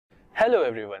Hello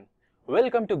everyone,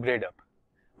 welcome to Gradeup.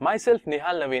 Myself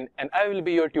Nihal Naveen and I will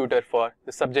be your tutor for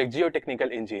the subject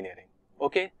Geotechnical Engineering.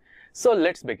 Okay, so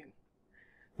let's begin.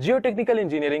 Geotechnical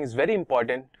Engineering is very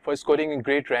important for scoring a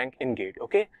great rank in GATE,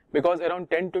 okay, because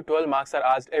around 10 to 12 marks are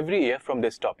asked every year from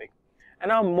this topic.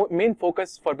 And our main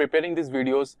focus for preparing these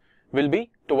videos will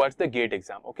be towards the GATE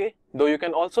exam, okay, though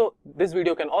this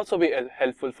video can also be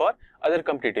helpful for other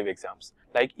competitive exams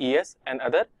like ES and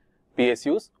other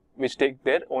PSUs which take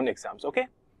their own exams, okay.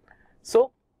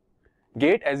 So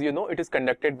GATE, as you know, it is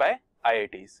conducted by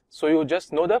IITs, so you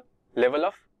just know the level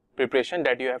of preparation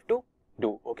that you have to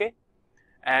do, okay,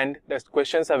 and the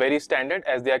questions are very standard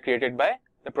as they are created by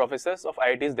the professors of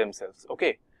IITs themselves,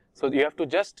 okay. So you have to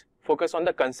just focus on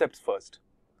the concepts first.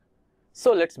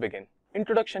 So let's begin.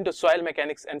 Introduction to Soil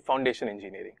Mechanics and Foundation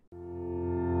Engineering.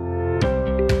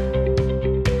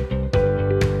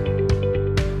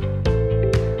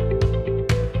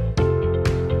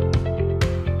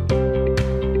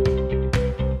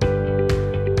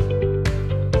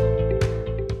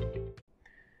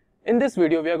 In this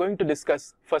video, we are going to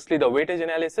discuss firstly the weightage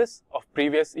analysis of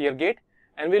previous year GATE,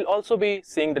 and we'll also be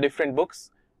seeing the different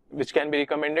books which can be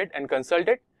recommended and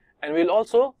consulted, and we'll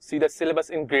also see the syllabus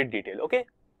in great detail, okay.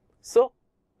 So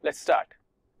let's start.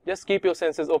 Just keep your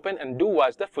senses open and do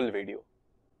watch the full video.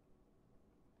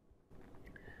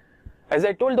 As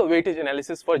I told, the weightage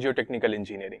analysis for geotechnical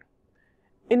engineering.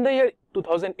 In the year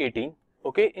 2018,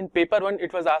 okay, in paper 1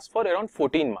 it was asked for around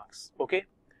 14 marks, okay,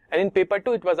 and in paper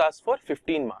 2 it was asked for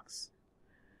 15 marks.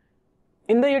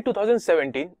 In the year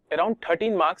 2017, around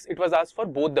 13 marks it was asked for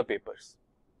both the papers.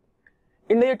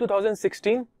 In the year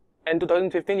 2016 and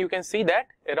 2015, you can see that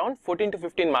around 14 to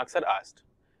 15 marks are asked.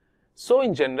 So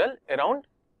in general, around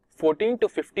 14 to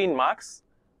 15 marks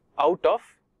out of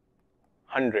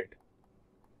 100.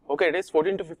 Okay, it is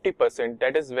 14 to 50%.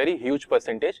 That is very huge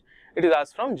percentage. It is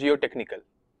asked from geotechnical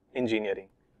engineering.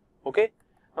 Okay.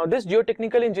 Now this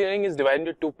geotechnical engineering is divided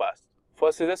into two parts.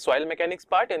 First is the soil mechanics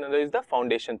part and another is the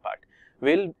foundation part.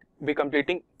 We'll be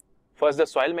completing first the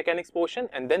soil mechanics portion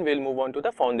and then we'll move on to the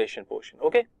foundation portion.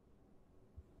 Okay.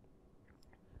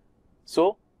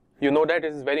 So you know that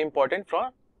it is very important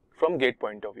from GATE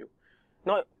point of view.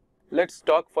 Now let's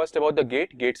talk first about the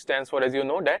GATE. GATE stands for, as you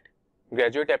know, that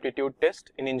Graduate Aptitude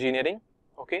Test in Engineering,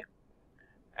 okay,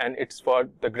 and it's for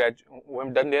the who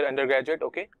have done their undergraduate,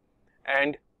 okay,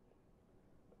 and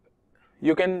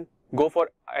you can go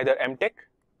for either MTech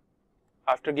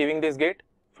after giving this GATE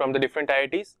from the different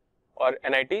IITs or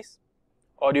NITs,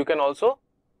 or you can also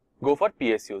go for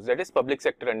PSUs, that is public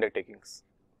sector undertakings.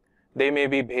 They may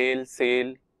be BHEL,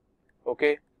 SAIL,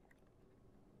 okay,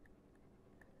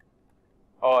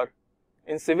 or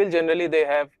in civil generally they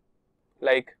have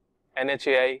like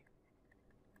NHAI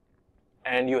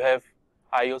and you have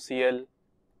IOCL,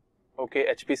 okay,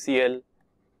 HPCL,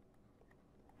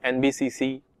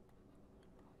 NBCC.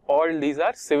 All these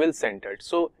are civil centered.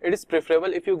 So it is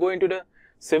preferable if you go into the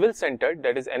civil centered,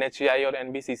 that is NHAI or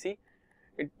NBCC,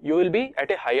 you will be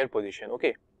at a higher position,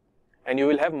 okay, and you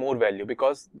will have more value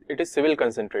because it is civil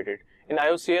concentrated. In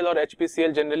IOCL or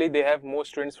HPCL generally they have more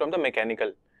students from the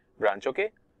mechanical branch,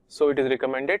 okay, so it is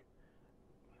recommended,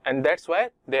 and that's why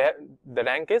the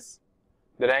rank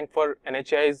for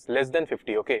NHAI is less than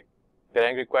 50, okay, the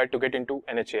rank required to get into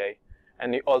NHAI,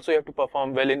 and you also have to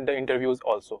perform well in the interviews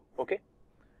also, okay.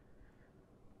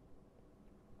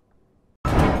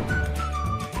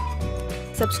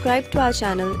 Subscribe to our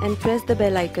channel and press the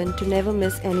bell icon to never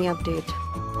miss any update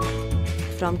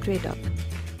from Gradeup.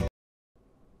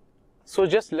 So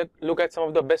just look at some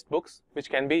of the best books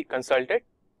which can be consulted.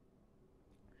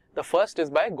 The first is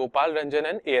by Gopal Ranjan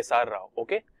and ASR Rao,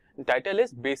 okay. The title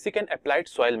is Basic and Applied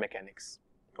Soil Mechanics,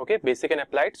 okay, Basic and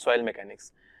Applied Soil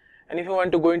Mechanics. And if you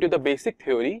want to go into the basic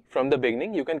theory from the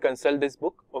beginning, you can consult this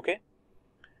book, okay.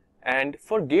 And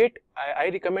for GATE, I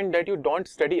recommend that you don't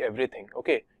study everything,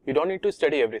 okay. You don't need to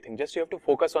study everything, just you have to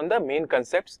focus on the main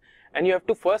concepts and you have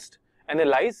to first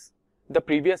analyze the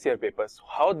previous year papers,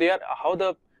 how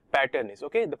the pattern is,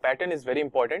 okay. The pattern is very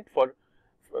important for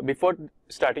before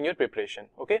starting your preparation,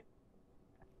 okay.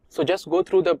 So just go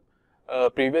through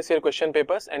the previous year question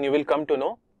papers and you will come to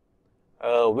know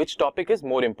which topic is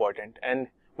more important, and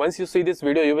once you see this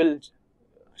video you will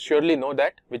surely know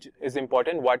that which is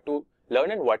important, what to learn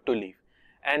and what to leave.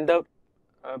 And the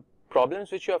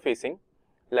problems which you are facing,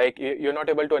 like you're not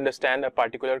able to understand a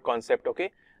particular concept,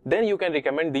 okay, then you can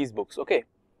recommend these books, okay.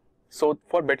 So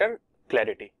for better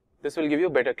clarity, this will give you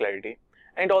better clarity,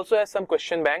 and also has some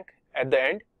question bank at the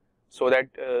end so that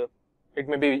it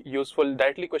may be useful.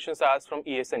 Directly questions are asked from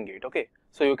ES and GATE, okay,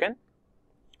 so you can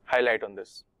highlight on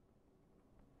this.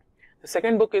 The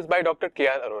second book is by Dr.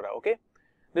 K.R. Arora, okay.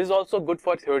 This is also good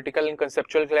for theoretical and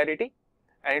conceptual clarity,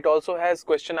 and it also has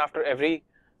question after every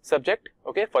subject,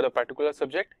 okay, for the particular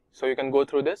subject. So you can go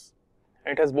through this,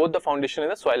 and it has both the foundation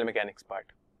and the soil mechanics part.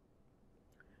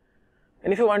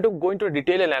 And if you want to go into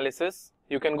detailed analysis,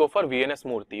 you can go for V.N.S.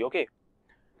 Murthy, okay.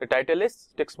 The title is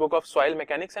Textbook of Soil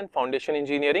Mechanics and Foundation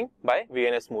Engineering by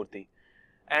V.N.S. Murthy.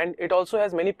 And it also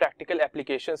has many practical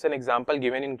applications and example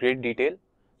given in great detail.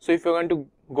 So if you want to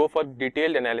go for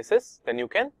detailed analysis, then you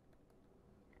can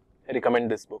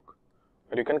recommend this book,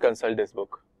 or you can consult this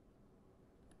book,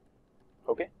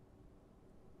 okay.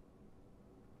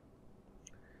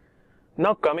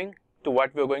 Now coming to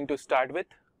what we are going to start with,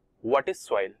 what is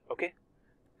soil, okay.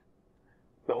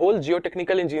 The whole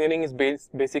geotechnical engineering is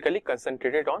basically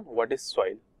concentrated on what is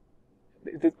soil.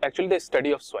 It is actually the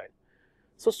study of soil.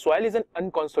 So soil is an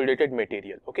unconsolidated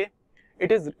material, okay.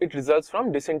 It results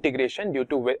from disintegration due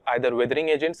to either weathering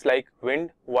agents like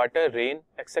wind, water, rain,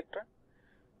 etc.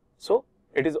 So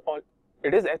it is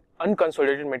an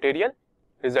unconsolidated material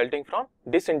resulting from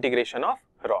disintegration of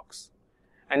rocks,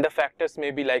 and the factors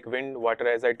may be like wind, water,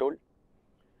 as I told.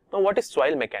 Now what is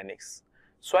soil mechanics?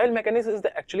 Soil mechanics is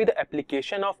actually the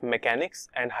application of mechanics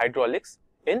and hydraulics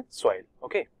in soil,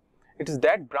 okay. It is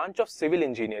that branch of civil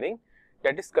engineering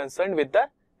that is concerned with the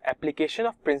application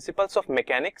of principles of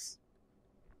mechanics,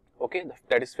 okay,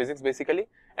 that is physics basically,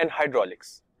 and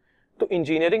hydraulics to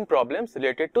engineering problems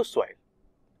related to soil,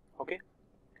 okay.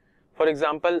 For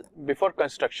example, before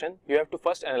construction, you have to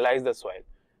first analyze the soil.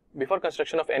 Before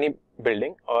construction of any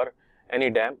building or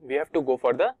any dam, we have to go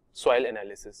for the soil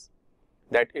analysis,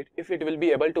 that if it will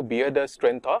be able to bear the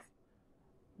strength of,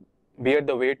 bear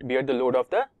the weight, bear the load of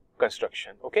the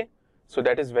construction, okay. So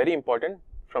that is very important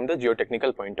from the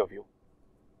geotechnical point of view.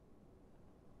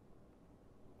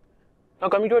 Now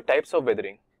coming to the types of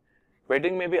weathering.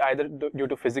 Weathering may be either due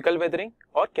to physical weathering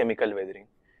or chemical weathering.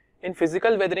 In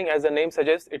physical weathering, as the name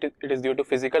suggests, it is due to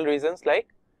physical reasons like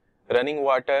running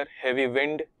water, heavy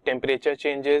wind, temperature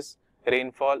changes,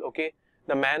 rainfall, okay.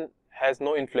 The man has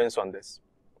no influence on this,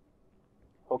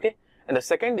 okay. And the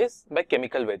second is by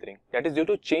chemical weathering, that is due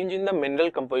to change in the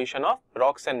mineral composition of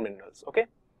rocks and minerals, okay.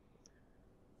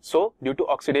 So due to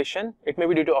oxidation, it may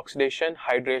be due to oxidation,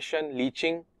 hydration,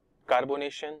 leaching,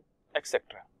 carbonation,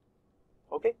 etc.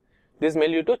 okay. This may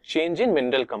lead to change in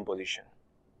mineral composition.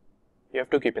 You have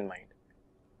to keep in mind.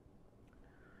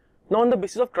 Now on the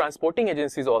basis of transporting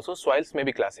agencies also, soils may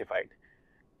be classified.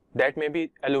 That may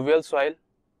be alluvial soil.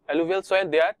 Alluvial soil,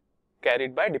 they are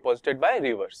carried by, deposited by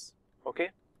rivers,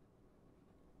 okay.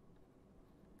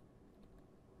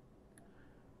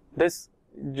 This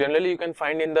generally you can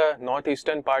find in the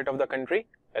northeastern part of the country,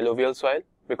 alluvial soil,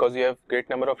 because you have great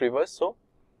number of rivers, so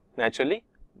naturally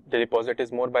the deposit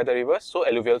is more by the rivers, so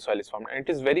alluvial soil is formed, and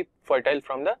it is very fertile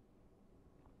from the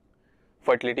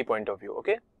fertility point of view,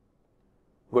 okay,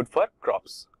 good for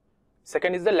crops.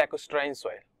 Second is the lacustrine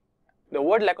soil. The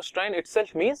word lacustrine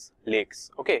itself means lakes,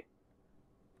 okay,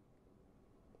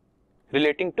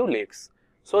 relating to lakes.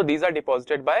 So these are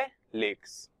deposited by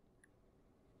lakes.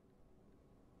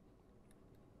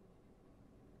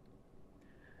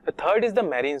 The third is the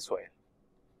marine soil.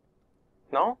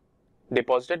 Now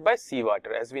deposited by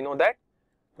seawater, as we know that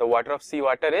the water of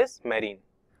seawater is marine.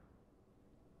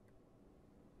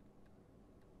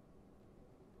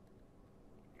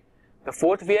 The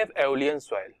fourth, we have Aeolian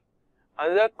soil.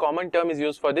 Another common term is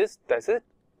used for this,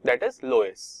 that is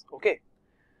loess, okay.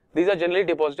 These are generally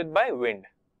deposited by wind.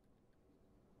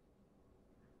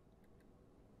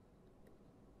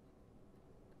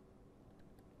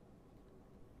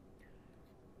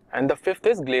 And the fifth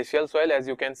is glacial soil. As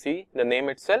you can see, the name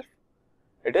itself,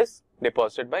 it is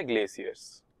deposited by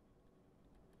glaciers.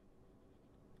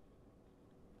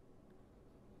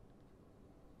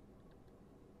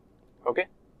 Okay.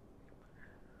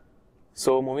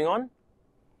 So moving on,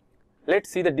 let's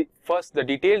see first the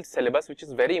detailed syllabus, which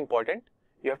is very important.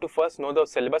 You have to first know the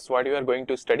syllabus, what you are going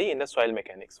to study in the soil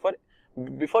mechanics.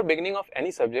 Before beginning of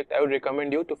any subject, I would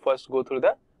recommend you to first go through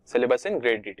the syllabus in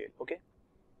great detail, okay.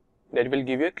 That will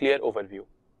give you a clear overview.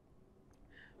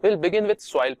 We'll begin with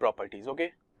soil properties,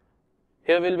 okay.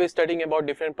 Here we'll be studying about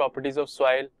different properties of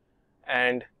soil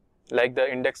and like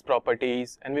the index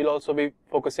properties, and we'll also be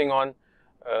focusing on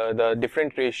the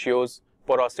different ratios,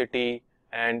 porosity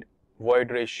and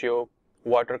void ratio,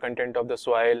 water content of the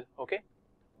soil, okay.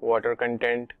 Water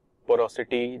content,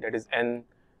 porosity, that is N,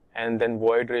 and then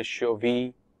void ratio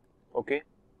V, okay.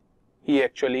 E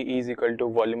actually is equal to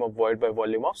volume of void by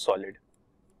volume of solid.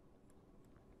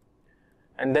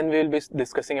 And then we will be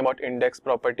discussing about index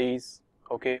properties,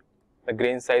 okay, the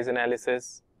grain size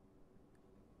analysis,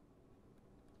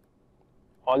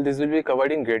 All this will be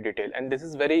covered in great detail, and this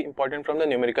is very important from the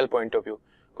numerical point of view,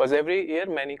 because every year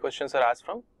many questions are asked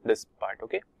from this part,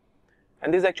 okay.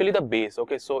 And this is actually the base,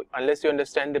 okay. So unless you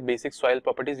understand the basic soil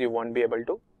properties, you won't be able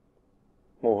to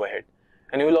move ahead.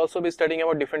 And you will also be studying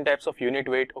about different types of unit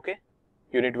weight, okay.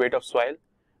 Unit weight of soil.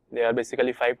 There are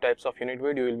basically 5 types of unit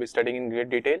weight you will be studying in great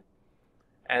detail.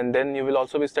 And then you will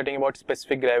also be studying about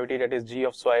specific gravity, that is G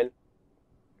of soil,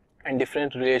 and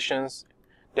different relations,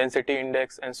 density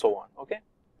index, and so on, okay.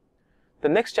 The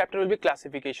next chapter will be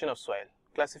classification of soil.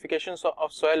 Classifications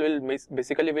of soil will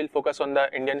basically will focus on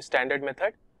the Indian standard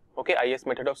method, okay, IS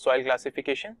method of soil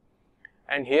classification.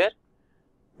 And here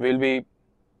we will be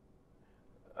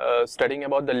studying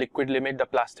about the liquid limit, the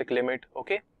plastic limit,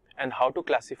 okay, and how to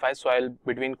classify soil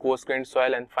between coarse grained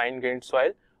soil and fine grained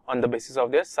soil on the basis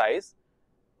of their size,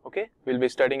 okay. We will be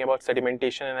studying about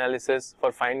sedimentation analysis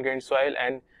for fine grained soil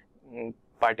and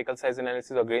particle size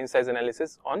analysis or grain size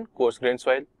analysis on coarse grained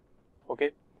soil,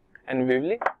 okay. And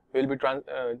then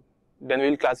we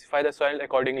will classify the soil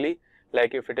accordingly,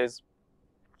 like if it is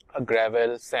a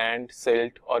gravel, sand,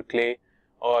 silt, or clay,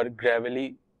 or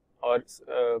gravelly or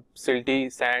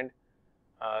silty sand,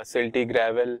 silty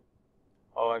gravel,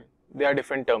 or there are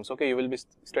different terms, okay. You will be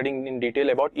studying in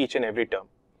detail about each and every term.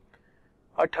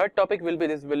 Our third topic will be,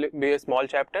 this will be a small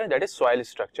chapter, that is soil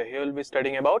structure. Here we will be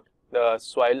studying about the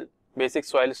soil, basic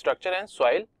soil structure and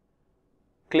soil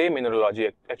clay mineralogy,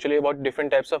 actually about different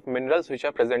types of minerals which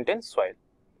are present in soil.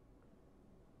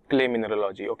 Clay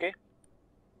mineralogy, okay.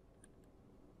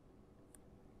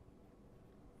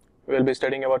 We will be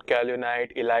studying about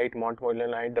kaolinite, illite,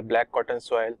 montmorillonite, the black cotton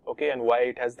soil, okay, and why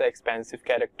it has the expansive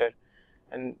character,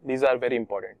 and these are very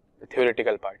important, the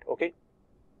theoretical part, okay.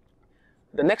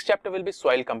 The next chapter will be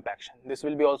soil compaction. This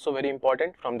will be also very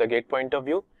important from the GATE point of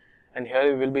view, and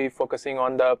here we will be focusing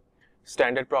on the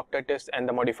standard Proctor test and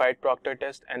the modified Proctor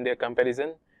test and their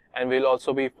comparison, and we will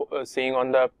also be seeing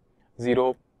on the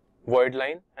zero void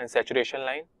line and saturation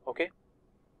line, okay.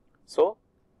 So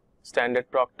standard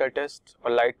Proctor test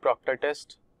or light Proctor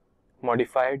test,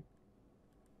 modified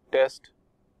test,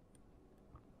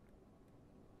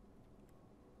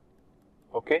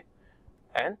 okay,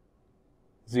 and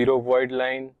zero void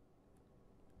line,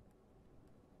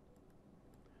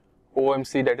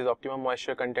 OMC, that is optimum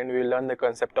moisture content. We will learn the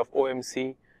concept of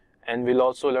OMC, and we will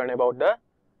also learn about the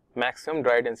maximum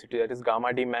dry density, that is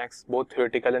gamma D max, both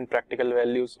theoretical and practical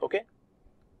values, okay.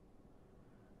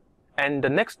 And the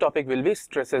next topic will be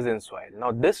stresses in soil.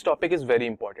 Now this topic is very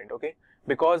important, okay,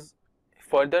 because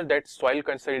further that soil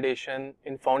consolidation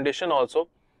in foundation also,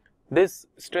 this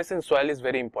stress in soil is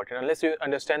very important. Unless you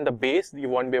understand the base, you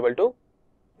won't be able to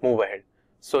move ahead.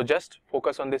 So just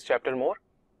focus on this chapter more.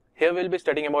 Here we will be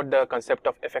studying about the concept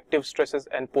of effective stresses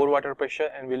and pore water pressure,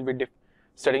 and we will be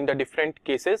studying the different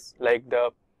cases like the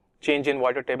change in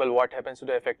water table, what happens to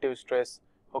the effective stress,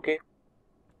 okay,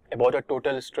 about the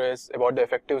total stress, about the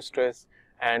effective stress,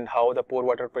 and how the pore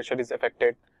water pressure is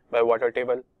affected by water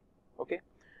table, okay.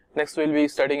 Next we will be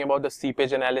studying about the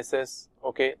seepage analysis,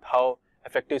 okay, how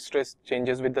effective stress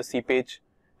changes with the seepage,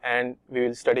 and we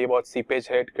will study about seepage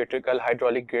head, critical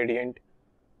hydraulic gradient,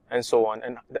 and so on,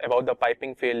 and about the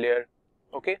piping failure,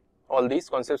 okay. All these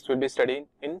concepts will be studied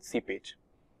in seepage,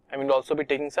 and we will also be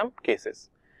taking some cases.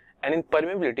 And in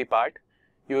permeability part,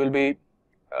 you will be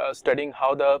studying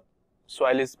how the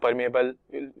soil is permeable.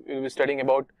 You will be studying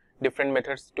about different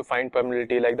methods to find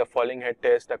permeability, like the falling head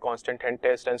test, the constant head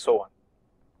test, and so on,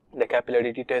 the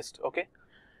capillarity test, okay.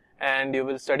 And you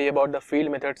will study about the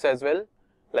field methods as well,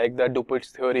 like the Dupuyt's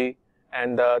theory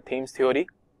and the Thiem's theory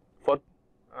for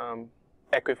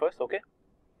aquifers, okay.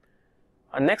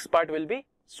 Our next part will be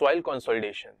soil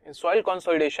consolidation. In soil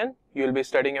consolidation, you will be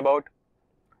studying about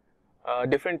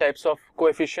different types of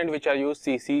coefficient which are used,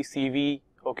 Cc, Cv,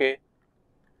 okay,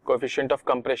 coefficient of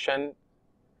compression,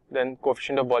 then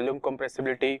coefficient of volume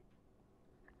compressibility,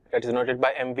 that is noted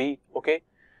by Mv, okay,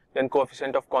 then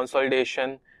coefficient of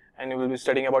consolidation, and you will be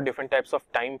studying about different types of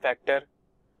time factor,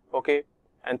 okay,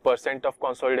 and percent of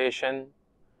consolidation,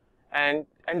 and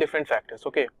different factors,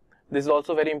 okay. This is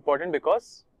also very important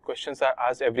because questions are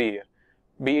asked every year,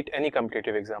 be it any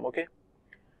competitive exam, okay.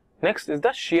 Next is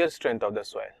the shear strength of the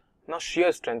soil. Now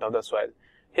shear strength of the soil.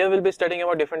 Here we will be studying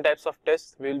about different types of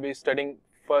tests. We will be studying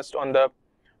first on the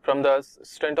from the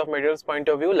strength of materials point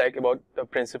of view, like about the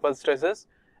principal stresses,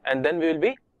 and then we will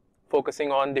be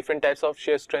focusing on different types of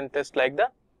shear strength tests like the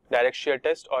direct shear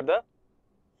test or the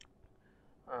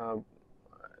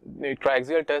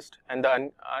triaxial test and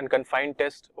the unconfined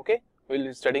test, okay. We will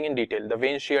be studying in detail the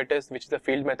vane shear test, which is the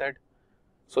field method.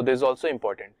 So this is also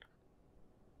important.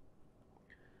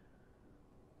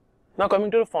 Now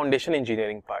coming to the foundation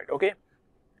engineering part, okay.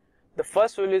 The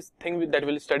first thing that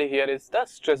we'll study here is the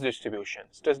stress distribution.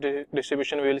 Stress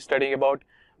distribution we will study about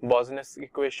Bosnius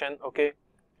equation, okay,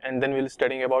 and then we'll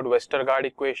study about Westergaard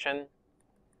equation,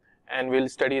 and we'll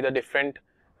study the different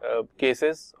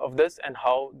cases of this and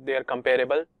how they are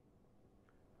comparable.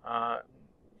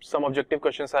 Some objective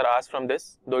questions are asked from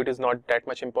this, though it is not that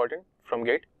much important from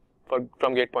GATE,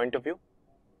 from GATE point of view.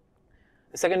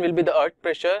 The second will be the earth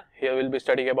pressure. Here we'll be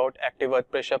studying about active earth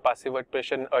pressure, passive earth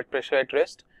pressure, and earth pressure at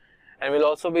rest. And we'll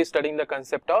also be studying the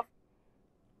concept of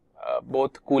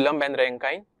both Coulomb and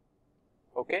Rankine,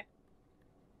 okay.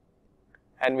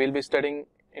 And we'll be studying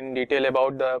in detail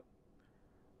about the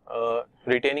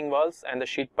retaining walls and the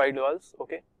sheet piled walls,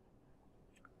 okay.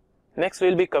 Next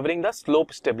we'll be covering the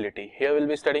slope stability. Here we'll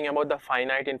be studying about the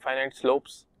finite, infinite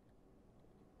slopes,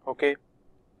 okay.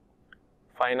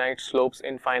 Finite slopes,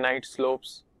 infinite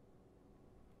slopes,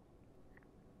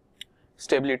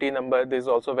 stability number, this is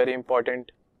also very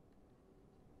important.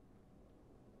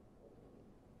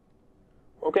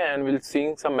 Okay, and we'll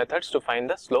see some methods to find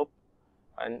the slope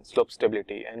and slope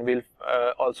stability, and we'll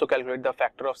also calculate the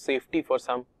factor of safety for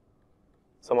some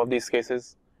of these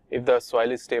cases, if the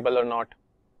soil is stable or not,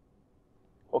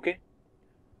 okay.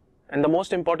 And the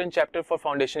most important chapter for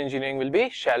foundation engineering will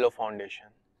be shallow foundation,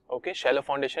 okay, shallow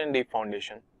foundation and deep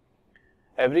foundation.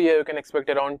 Every year you can expect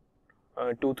around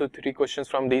 2 to 3 questions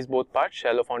from these both parts,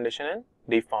 shallow foundation and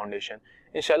deep foundation.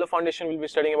 In shallow foundation we'll be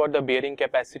studying about the bearing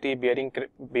capacity, bearing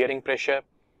pressure,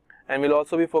 and we'll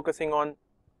also be focusing on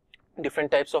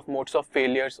different types of modes of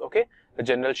failures, okay, the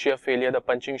general shear failure, the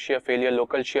punching shear failure,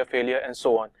 local shear failure, and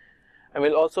so on. And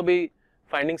we'll also be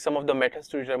finding some of the methods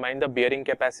to determine the bearing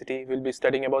capacity. We'll be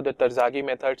studying about the Terzaghi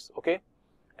methods, okay,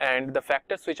 and the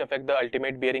factors which affect the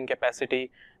ultimate bearing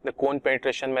capacity, the cone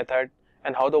penetration method,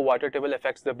 and how the water table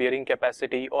affects the bearing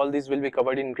capacity. All these will be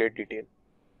covered in great detail.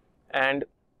 And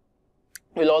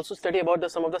we'll also study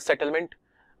about some of the settlement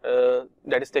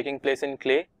that is taking place in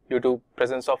clay due to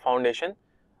presence of foundation,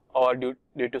 or due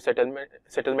to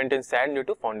settlement in sand due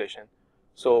to foundation.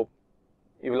 So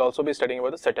you will also be studying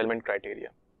about the settlement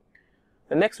criteria.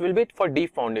 The next will be for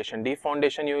deep foundation. Deep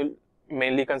foundation you will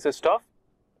mainly consist of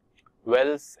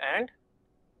wells and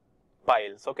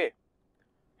piles, okay.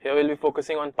 Here we will be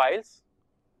focusing on piles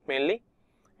mainly.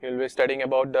 You will be studying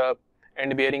about the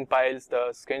end bearing piles,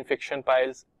 the skin friction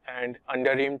piles, and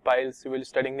under reamed piles. You will be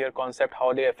studying their concept,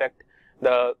 how they affect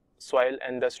the soil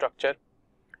and the structure.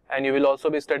 And you will also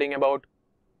be studying about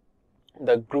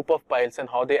the group of piles and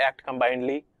how they act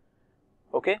combinedly,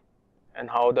 okay, and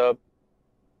how they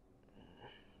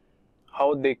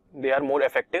are more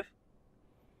effective,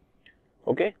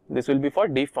 okay. This will be for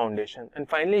deep foundation. And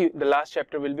finally the last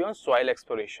chapter will be on soil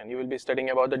exploration. You will be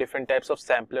studying about the different types of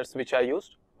samplers which are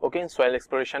used, okay, in soil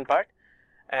exploration part,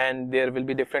 and there will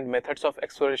be different methods of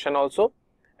exploration also,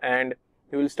 and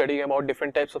you will study about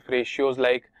different types of ratios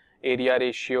like area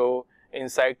ratio,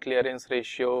 inside clearance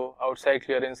ratio, outside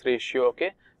clearance ratio,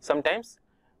 okay. Sometimes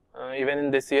even in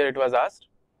this year it was asked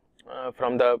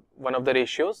from one of the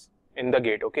ratios in the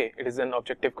GATE, okay. It is an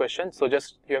objective question, so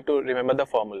just you have to remember the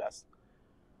formulas.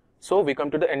 So we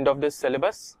come to the end of this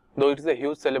syllabus. Though it is a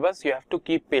huge syllabus, you have to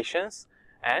keep patience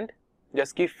and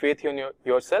just keep faith in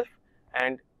yourself,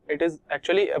 and it is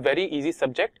actually a very easy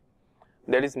subject.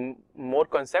 There is more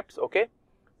concepts, okay.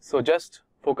 So just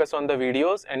focus on the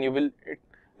videos and you will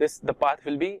the path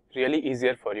will be really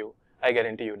easier for you, I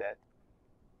guarantee you that.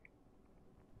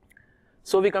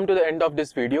 So we come to the end of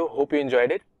this video. Hope you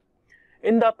enjoyed it.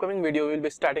 In the upcoming video we will be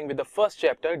starting with the first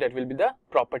chapter, that will be the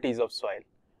properties of soil,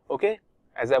 okay.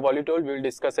 As I've already told, we will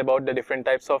discuss about the different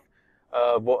types of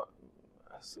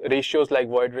ratios like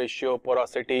void ratio,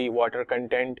 porosity, water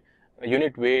content,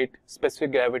 unit weight,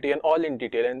 specific gravity, and all in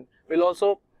detail. And we'll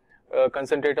also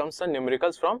concentrate on some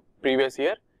numericals from previous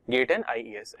year GATE and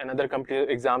IES and other competitive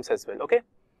exams as well, okay.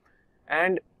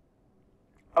 And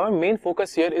our main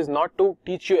focus here is not to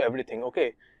teach you everything,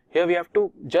 okay. Here we have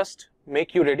to just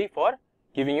make you ready for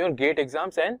giving your GATE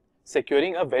exams and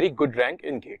securing a very good rank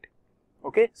in GATE,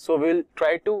 okay. So we'll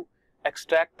try to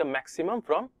extract the maximum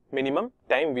from minimum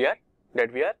time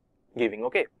that we are giving,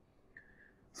 okay.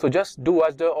 So just do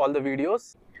watch all the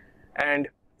videos, and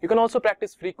you can also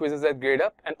practice free quizzes at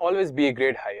Gradeup and always be a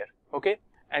grade higher, okay.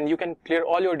 And you can clear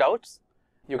all your doubts.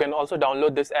 You can also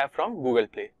download this app from Google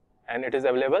Play and it is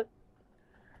available.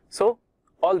 So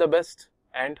all the best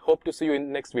and hope to see you in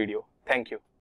the next video. Thank you.